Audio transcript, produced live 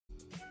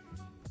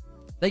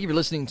Thank you for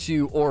listening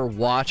to or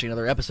watching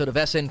another episode of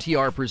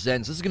SNTR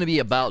Presents. This is going to be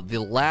about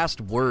the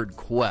Last Word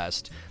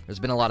quest. There's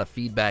been a lot of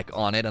feedback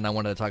on it, and I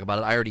wanted to talk about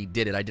it. I already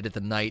did it. I did it the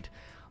night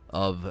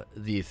of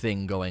the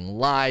thing going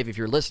live. If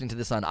you're listening to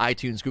this on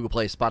iTunes, Google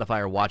Play, Spotify,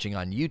 or watching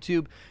on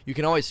YouTube, you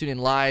can always tune in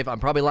live. I'm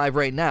probably live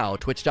right now,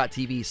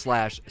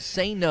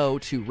 twitch.tv/say no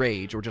to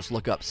rage, or just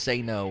look up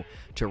Say No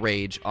to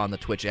Rage on the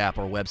Twitch app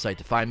or website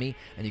to find me,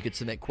 and you can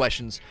submit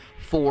questions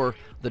for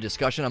the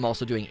discussion. I'm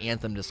also doing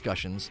Anthem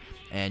discussions,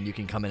 and you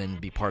can come in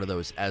and be part of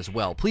those as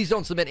well. Please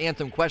don't submit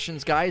Anthem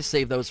questions, guys.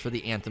 Save those for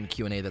the Anthem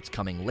Q&A that's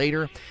coming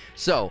later.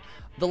 So,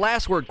 the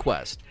Last Word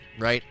quest,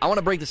 right? I want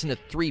to break this into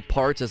 3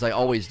 parts, as I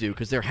always do,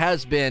 because there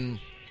has been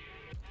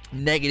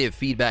negative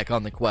feedback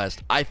on the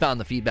quest. I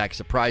found the feedback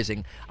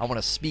surprising. I want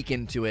to speak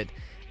into it,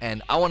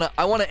 and I want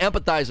to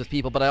empathize with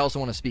people, but I also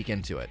want to speak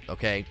into it,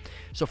 okay?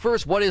 So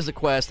first, what is the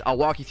quest? I'll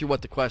walk you through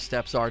what the quest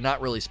steps are, not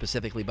really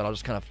specifically, but I'll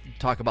just kind of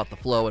talk about the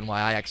flow and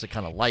why I actually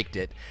kind of liked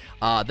it.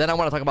 Then I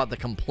want to talk about the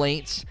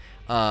complaints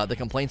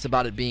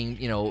about it being,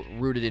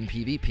 rooted in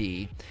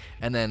PvP.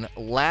 And then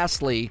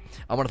lastly,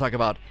 I want to talk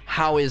about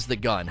how is the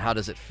gun? How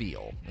does it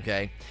feel?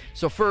 Okay?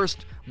 So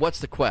first, what's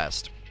the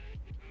quest?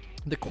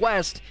 The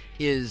quest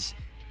is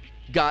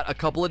got a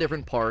couple of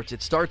different parts.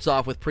 It starts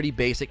off with pretty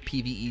basic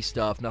PvE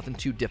stuff, nothing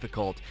too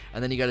difficult.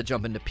 And then you got to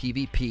jump into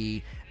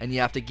PvP, and you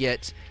have to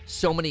get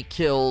so many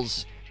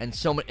kills, and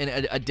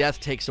a death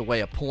takes away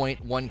a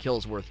point. 1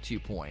 kill's worth 2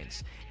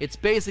 points. It's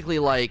basically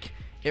like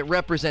it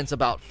represents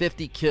about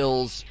 50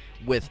 kills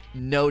with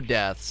no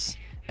deaths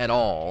at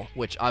all,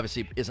 which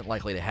obviously isn't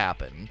likely to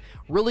happen.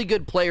 Really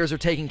good players are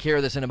taking care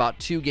of this in about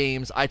 2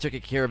 games. I took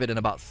care of it in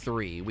about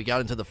 3. We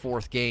got into the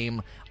 4th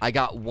game. I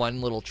got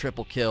 1 little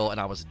triple kill, and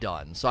I was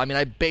done. So,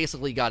 I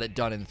basically got it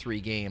done in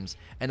 3 games,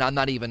 and I'm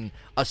not even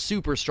a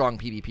super strong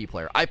PvP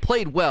player. I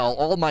played well.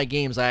 All my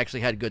games, I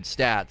actually had good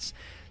stats,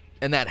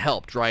 and that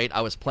helped, right?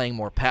 I was playing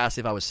more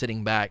passive. I was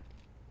sitting back.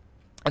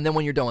 And then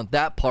when you're done with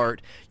that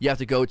part, you have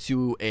to go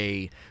to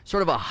a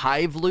sort of a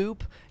hive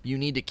loop. You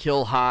need to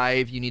kill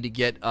hive. You need to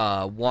get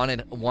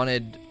wanted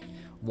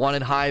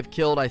hive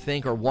killed, I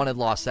think, or wanted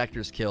lost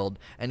sectors killed,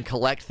 and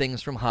collect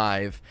things from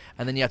hive.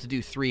 And then you have to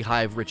do 3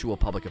 hive ritual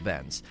public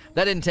events.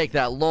 That didn't take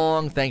that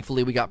long.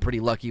 Thankfully, we got pretty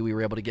lucky. We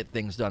were able to get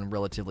things done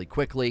relatively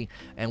quickly.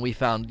 And we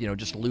found,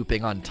 just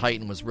looping on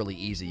Titan was really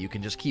easy. You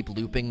can just keep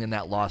looping in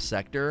that lost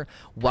sector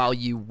while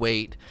you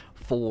wait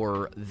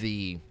for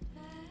the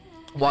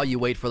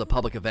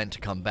public event to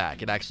come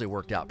back. It actually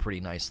worked out pretty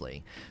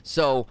nicely.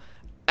 So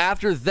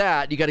after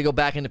that, you got to go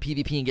back into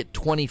PvP and get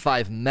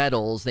 25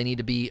 medals. They need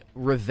to be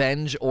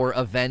revenge or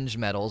avenge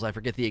medals. I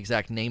forget the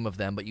exact name of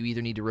them, but you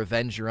either need to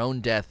revenge your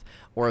own death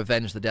or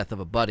avenge the death of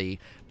a buddy.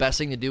 Best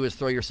thing to do is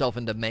throw yourself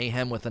into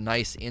mayhem with a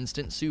nice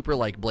instant super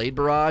like Blade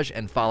Barrage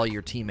and follow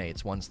your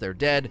teammates. Once they're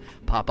dead,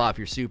 pop off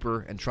your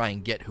super and try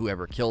and get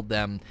whoever killed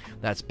them.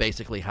 That's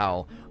basically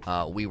how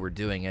we were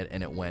doing it,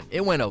 and it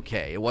went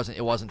okay. It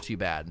wasn't too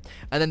bad.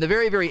 And then the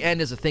very, very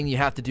end is a thing you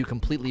have to do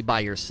completely by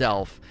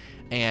yourself,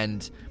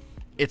 and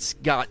it's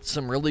got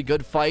some really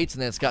good fights,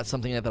 and then it's got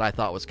something that I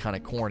thought was kind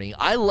of corny.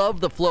 I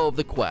love the flow of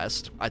the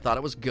quest. I thought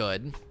it was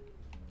good.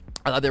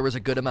 I thought there was a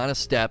good amount of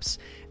steps,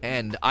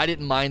 and I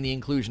didn't mind the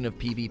inclusion of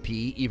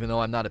PvP, even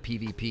though I'm not a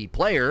PvP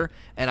player,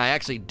 and I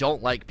actually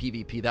don't like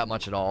PvP that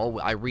much at all.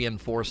 I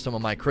reinforced some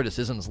of my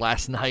criticisms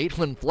last night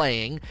when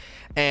playing,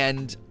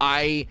 and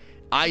I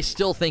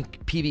still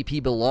think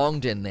PvP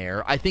belonged in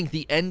there. I think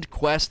the end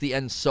quest, the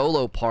end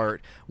solo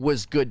part,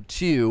 was good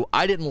too.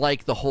 I didn't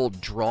like the whole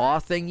draw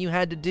thing you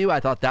had to do. I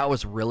thought that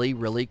was really,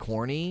 really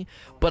corny,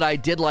 but I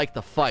did like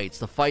the fights.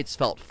 The fights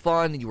felt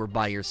fun. You were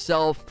by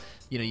yourself.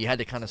 You had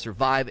to kind of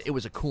survive. It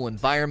was a cool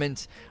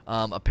environment.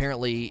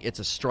 Apparently, it's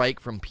a strike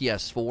from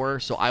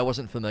PS4, so I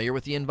wasn't familiar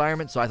with the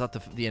environment, so I thought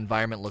the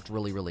environment looked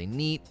really, really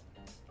neat,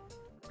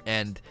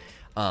 and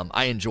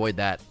I enjoyed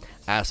that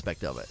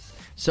aspect of it.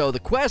 So the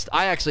quest,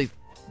 I actually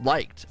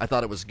liked. I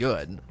thought it was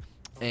good,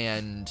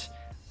 and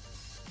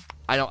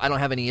I don't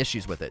have any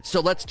issues with it. So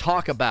let's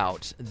talk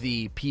about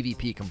the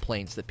PvP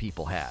complaints that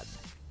people had.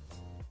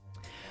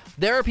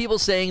 There are people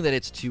saying that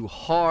it's too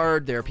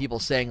hard. There are people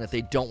saying that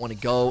they don't want to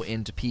go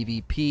into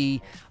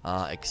PvP,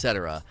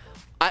 etc.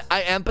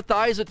 I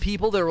empathize with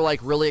people that are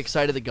really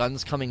excited the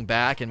gun's coming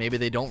back, and maybe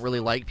they don't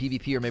really like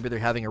PvP, or maybe they're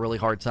having a really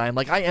hard time.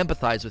 I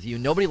empathize with you.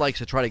 Nobody likes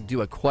to try to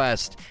do a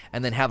quest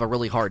and then have a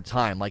really hard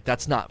time.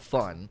 That's not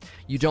fun.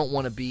 You don't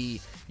want to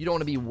be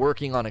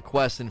working on a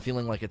quest and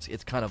feeling like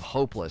it's kind of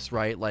hopeless,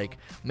 right?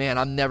 Man,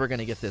 I'm never going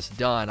to get this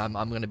done.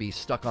 I'm going to be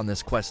stuck on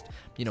this quest,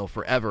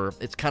 forever.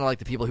 It's kind of like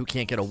the people who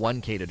can't get a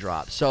 1K to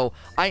drop. So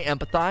I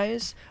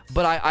empathize,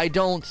 but I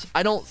don't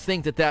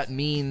think that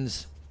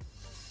means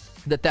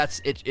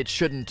it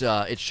shouldn't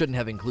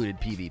have included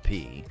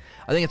PvP.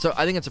 I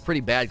think it's a pretty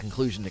bad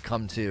conclusion to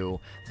come to,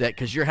 that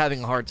because you're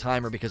having a hard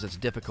time or because it's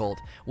difficult,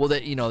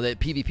 that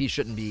PvP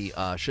shouldn't be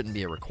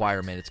a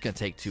requirement. It's going to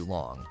take too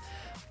long.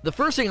 The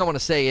first thing I want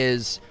to say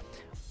is,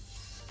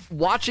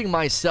 watching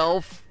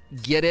myself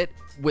get it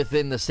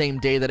within the same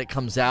day that it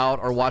comes out,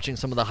 or watching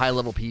some of the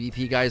high-level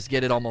PvP guys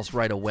get it almost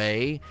right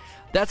away,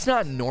 That's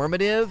not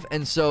normative,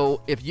 and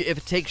so if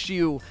it takes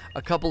you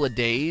a couple of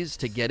days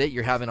to get it,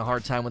 you're having a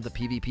hard time with the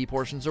PvP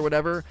portions or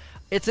whatever,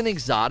 it's an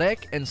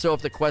exotic, and so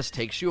if the quest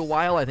takes you a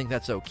while, I think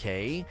that's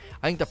okay.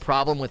 I think the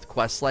problem with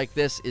quests like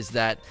this is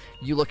that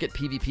you look at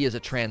PvP as a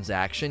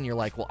transaction. You're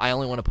like, well, I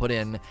only want to put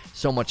in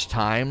so much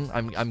time.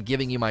 I'm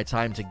giving you my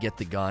time to get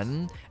the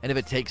gun, and if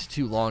it takes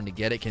too long to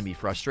get it, it can be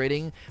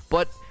frustrating.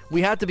 But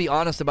we have to be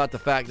honest about the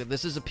fact that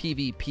this is a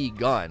PvP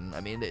gun.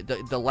 I mean,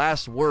 the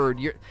last word,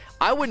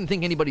 I wouldn't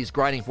think anybody's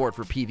grinding for it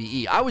for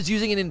PvE. I was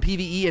using it in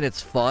PvE and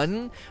it's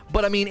fun,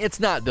 but I mean, it's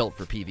not built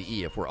for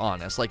PvE if we're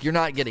honest. Like, you're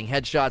not getting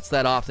headshots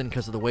that often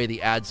because of the way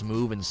the ads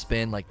move and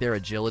spin. Like, their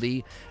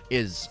agility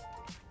is,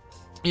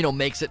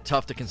 makes it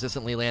tough to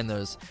consistently land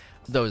those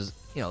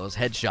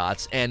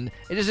headshots, and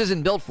it just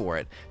isn't built for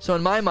it. So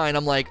in my mind,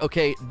 I'm like,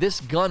 okay,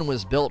 this gun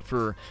was built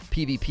for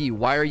PvP.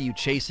 Why are you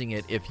chasing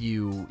it if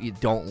you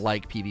don't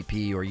like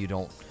PvP or you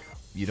don't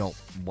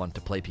want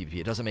to play PvP?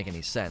 It doesn't make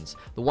any sense.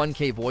 The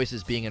 1K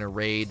voices being in a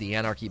raid, the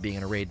Anarchy being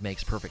in a raid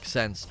makes perfect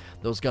sense.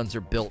 Those guns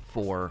are built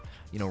for,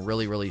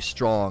 really, really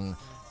strong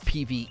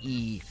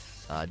PvE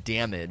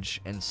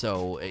damage, and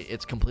so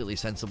it's completely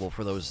sensible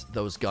for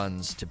those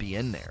guns to be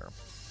in there.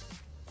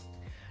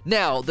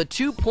 Now, the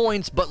 2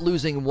 points but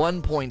losing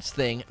 1 points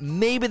thing,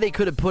 maybe they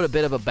could have put a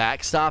bit of a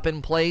backstop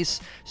in place,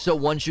 so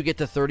once you get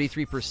to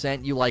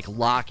 33%, you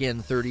lock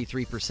in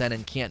 33%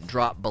 and can't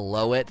drop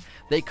below it.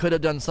 They could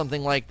have done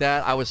something like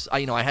that.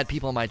 I had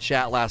people in my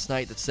chat last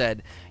night that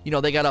said,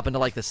 they got up into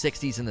the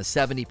 60s and the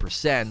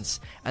 70%,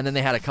 and then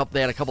they had a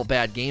couple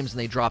bad games and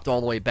they dropped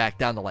all the way back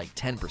down to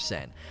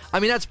 10%. I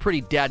mean, that's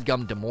pretty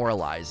dadgum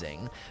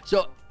demoralizing.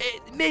 So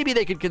maybe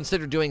they could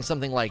consider doing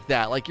something like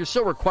that. You're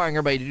still requiring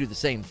everybody to do the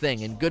same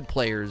thing, and good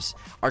players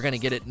are going to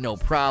get it no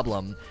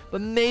problem.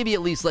 But maybe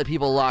at least let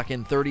people lock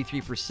in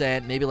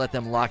 33%, maybe let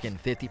them lock in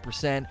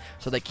 50%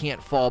 so they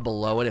can't fall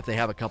below it if they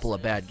have a couple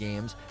of bad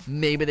games.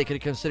 Maybe they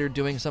could consider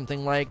doing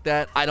something like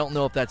that. I don't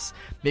know if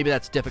maybe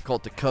that's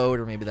difficult to code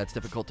or maybe that's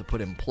difficult to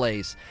put in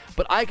place.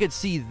 But I could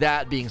see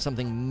that being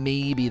something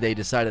maybe they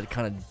decided to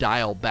kind of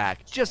dial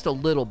back just a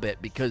little bit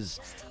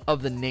because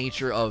of the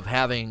nature of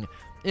having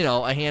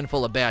a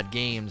handful of bad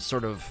games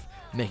sort of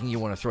making you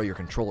want to throw your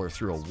controller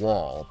through a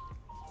wall.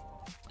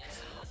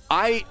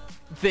 I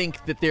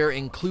think that their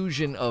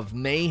inclusion of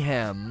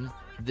Mayhem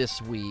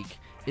this week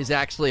is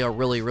actually a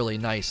really, really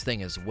nice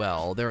thing as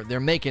well. They're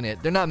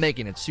not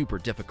making it super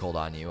difficult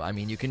on you. I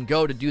mean, you can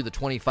go to do the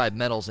 25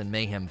 medals in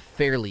Mayhem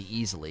fairly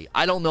easily.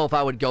 I don't know if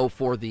I would go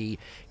for the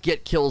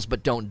get kills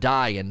but don't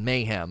die in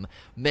Mayhem.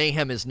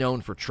 Mayhem is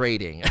known for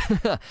trading.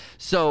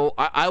 So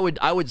I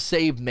would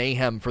save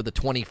Mayhem for the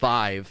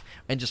 25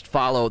 and just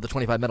follow the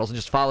 25 medals and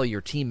just follow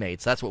your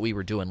teammates. That's what we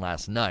were doing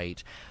last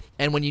night.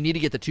 And when you need to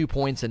get the 2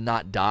 points and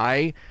not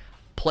die,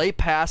 play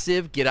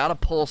passive, get out a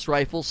pulse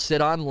rifle,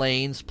 sit on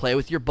lanes, play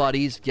with your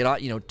buddies, get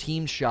out,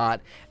 team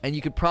shot, and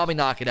you could probably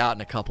knock it out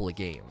in a couple of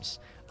games.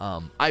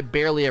 I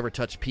barely ever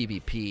touched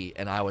PvP,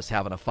 and I was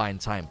having a fine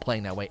time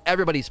playing that way.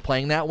 Everybody's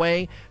playing that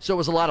way, so it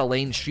was a lot of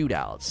lane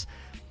shootouts.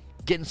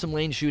 Getting some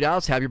lane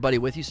shootouts, have your buddy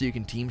with you so you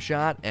can team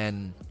shot,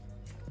 and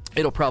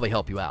it'll probably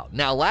help you out.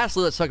 Now,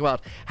 lastly, let's talk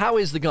about how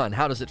is the gun?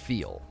 How does it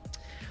feel?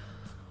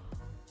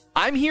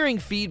 I'm hearing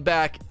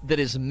feedback that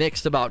is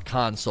mixed about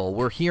console.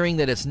 We're hearing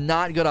that it's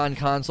not good on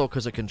console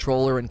because of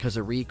controller and because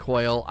of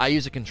recoil. I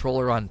use a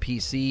controller on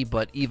PC,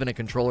 but even a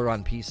controller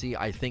on PC,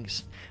 I think,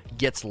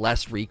 gets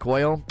less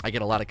recoil. I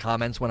get a lot of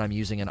comments when I'm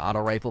using an auto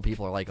rifle.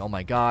 People are like, oh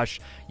my gosh,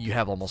 you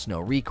have almost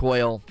no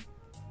recoil.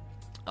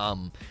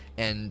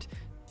 And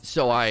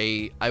so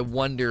I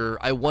wonder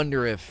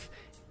if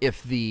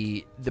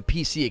the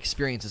PC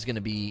experience is going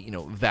to be,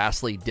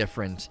 vastly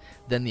different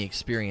than the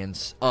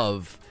experience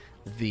of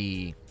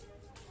the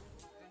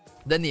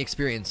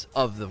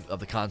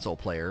console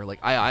player.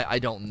 I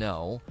don't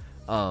know.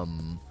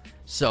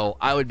 So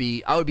I would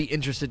be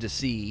interested to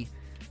see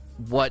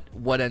what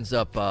ends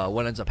up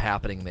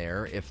happening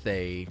there if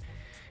they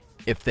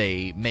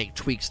make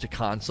tweaks to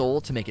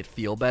console to make it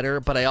feel better.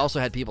 But I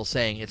also had people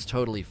saying it's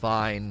totally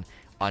fine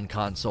on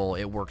console.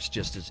 It works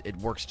just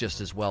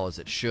as well as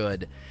it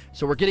should.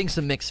 So we're getting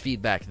some mixed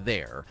feedback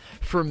there.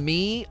 For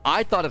me,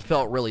 I thought it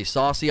felt really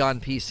saucy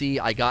on PC.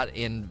 I got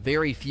in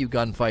very few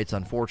gunfights,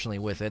 unfortunately,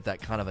 with it.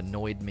 That kind of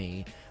annoyed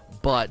me.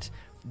 But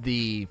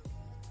the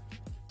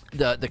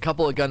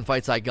couple of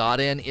gunfights I got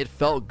in, it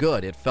felt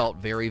good. It felt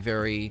very,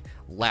 very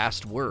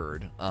last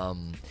word.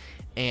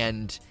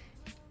 And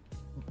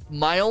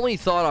my only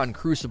thought on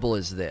Crucible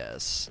is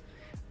this.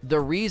 The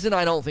reason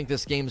I don't think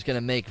this game's going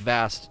to make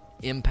vast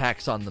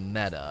impacts on the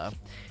meta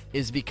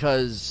is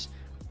because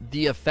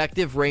the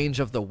effective range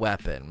of the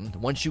weapon,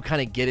 once you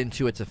kind of get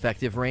into its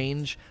effective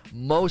range,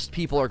 most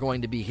people are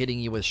going to be hitting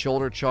you with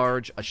shoulder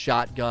charge, a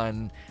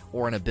shotgun,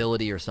 or an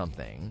ability or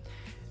something.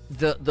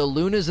 The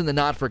Lunas and the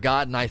Not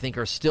Forgotten, I think,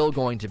 are still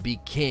going to be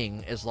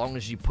king as long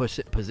as you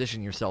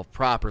position yourself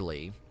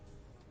properly.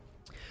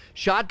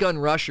 shotgun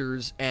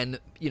rushers and,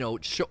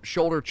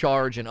 shoulder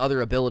charge and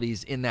other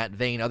abilities in that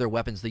vein, other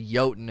weapons, the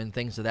Jotun and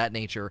things of that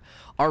nature,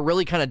 are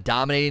really kind of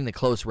dominating the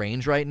close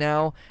range right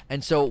now.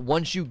 And so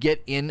once you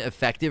get in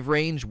effective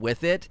range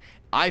with it,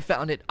 I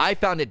found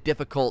it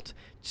difficult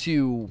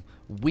to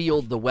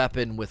wield the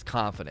weapon with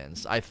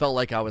confidence. I felt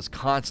like I was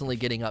constantly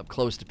getting up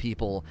close to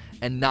people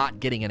and not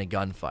getting in a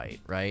gunfight,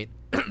 right?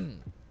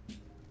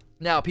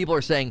 Now, people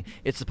are saying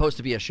it's supposed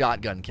to be a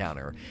shotgun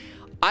counter.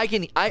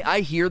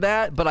 I hear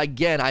that, but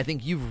again, I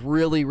think you've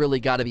really, really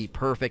got to be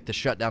perfect to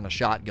shut down a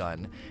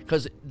shotgun,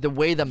 because the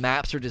way the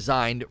maps are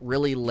designed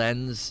really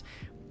lends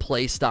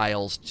play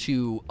styles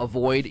to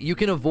avoid. You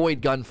can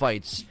avoid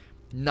gunfights.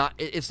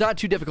 It's not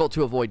too difficult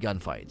to avoid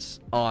gunfights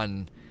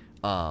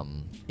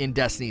in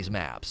Destiny's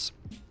maps.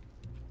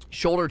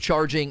 Shoulder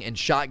charging and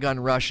shotgun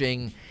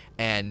rushing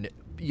and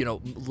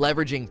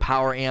leveraging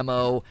power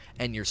ammo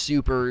and your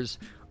supers.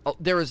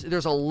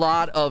 There's a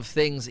lot of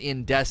things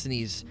in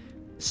Destiny's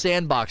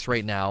sandbox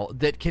right now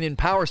that can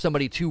empower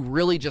somebody to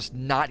really just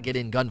not get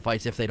in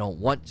gunfights if they don't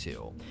want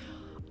to.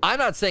 I'm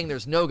not saying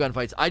there's no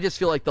gunfights. I just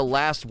feel like the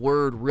last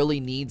word really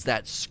needs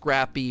that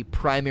scrappy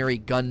primary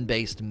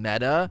gun-based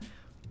meta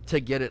to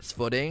get its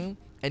footing,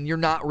 and you're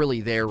not really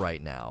there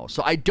right now.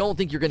 So I don't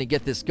think you're going to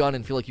get this gun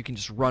and feel like you can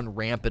just run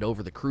rampant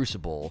over the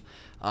Crucible,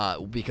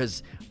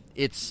 because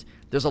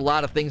there's a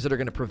lot of things that are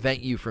going to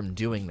prevent you from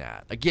doing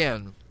that.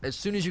 Again, as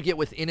soon as you get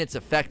within its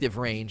effective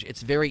range,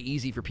 it's very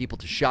easy for people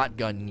to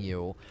shotgun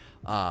you,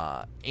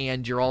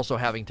 and you're also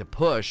having to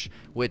push,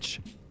 which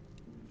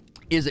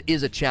is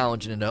a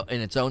challenge in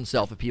its own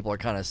self if people are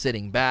kind of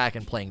sitting back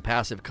and playing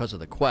passive because of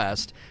the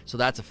quest. So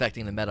that's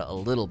affecting the meta a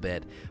little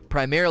bit.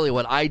 Primarily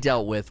what I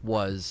dealt with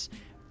was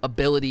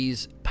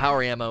abilities,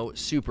 power ammo,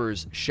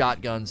 supers,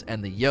 shotguns,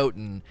 and the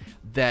Jotun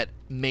that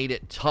made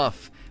it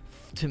tough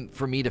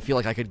for me to feel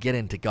like I could get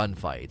into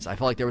gunfights. I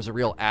felt like there was a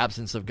real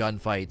absence of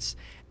gunfights,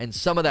 and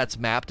some of that's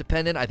map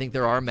dependent. I think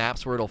there are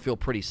maps where it'll feel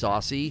pretty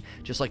saucy,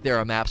 just like there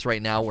are maps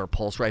right now where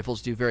pulse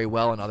rifles do very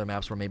well and other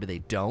maps where maybe they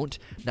don't.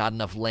 Not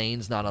enough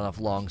lanes, not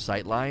enough long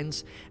sight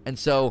lines. And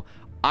so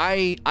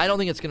I don't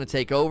think it's going to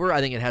take over.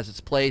 I think it has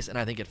its place, and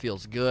I think it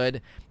feels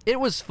good. It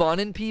was fun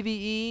in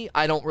PvE.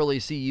 I don't really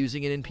see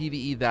using it in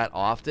PvE that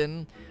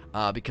often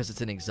because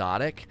it's an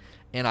exotic,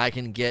 and I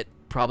can get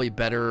probably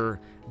better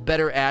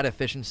ad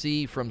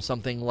efficiency from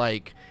something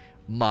like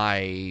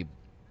my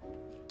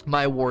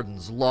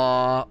Warden's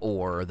Law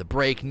or the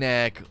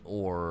Breakneck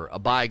or a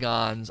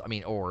Bygones,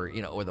 or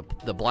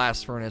the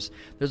Blast Furnace.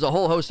 There's a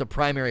whole host of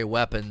primary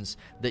weapons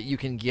that you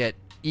can get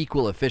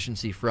equal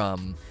efficiency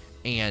from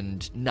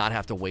and not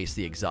have to waste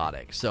the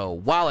exotic. So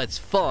while it's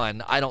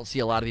fun, I don't see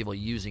a lot of people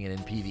using it in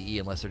PvE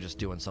unless they're just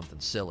doing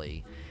something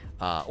silly.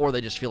 Or they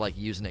just feel like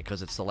using it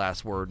because it's the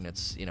last word and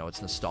it's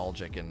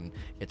nostalgic and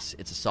it's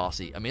a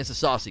saucy. It's a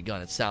saucy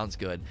gun. It sounds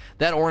good.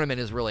 That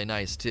ornament is really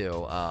nice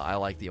too. I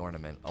like the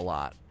ornament a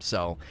lot.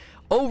 So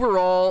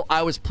overall,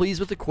 I was pleased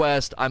with the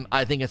quest.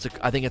 I think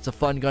it's a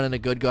fun gun and a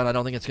good gun. I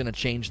don't think it's going to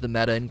change the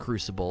meta in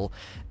Crucible,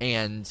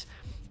 and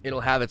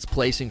it'll have its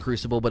place in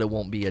Crucible, but it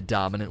won't be a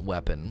dominant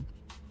weapon.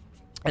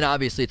 And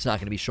obviously, it's not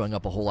going to be showing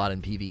up a whole lot in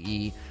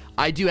PvE.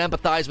 I do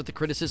empathize with the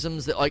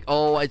criticisms that,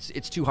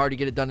 it's too hard to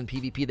get it done in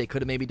PvP. They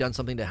could have maybe done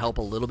something to help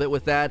a little bit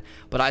with that.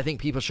 But I think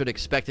people should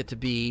expect it to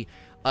be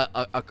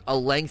a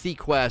lengthy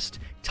quest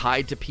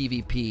tied to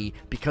PvP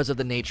because of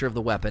the nature of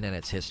the weapon and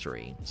its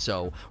history.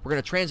 So we're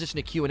going to transition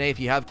to Q&A. If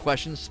you have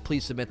questions,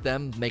 please submit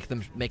them. Make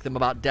them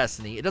about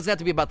Destiny. It doesn't have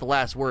to be about the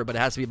last word, but it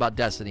has to be about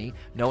Destiny.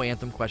 No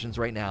Anthem questions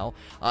right now.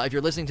 If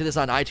you're listening to this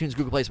on iTunes,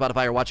 Google Play,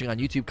 Spotify, or watching on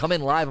YouTube, come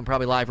in live. I'm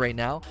probably live right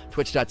now.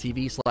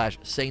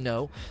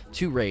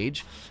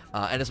 Twitch.tv/SayNo2Rage.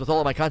 And as with all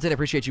of my content, I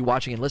appreciate you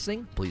watching and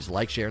listening. Please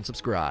like, share, and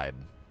subscribe.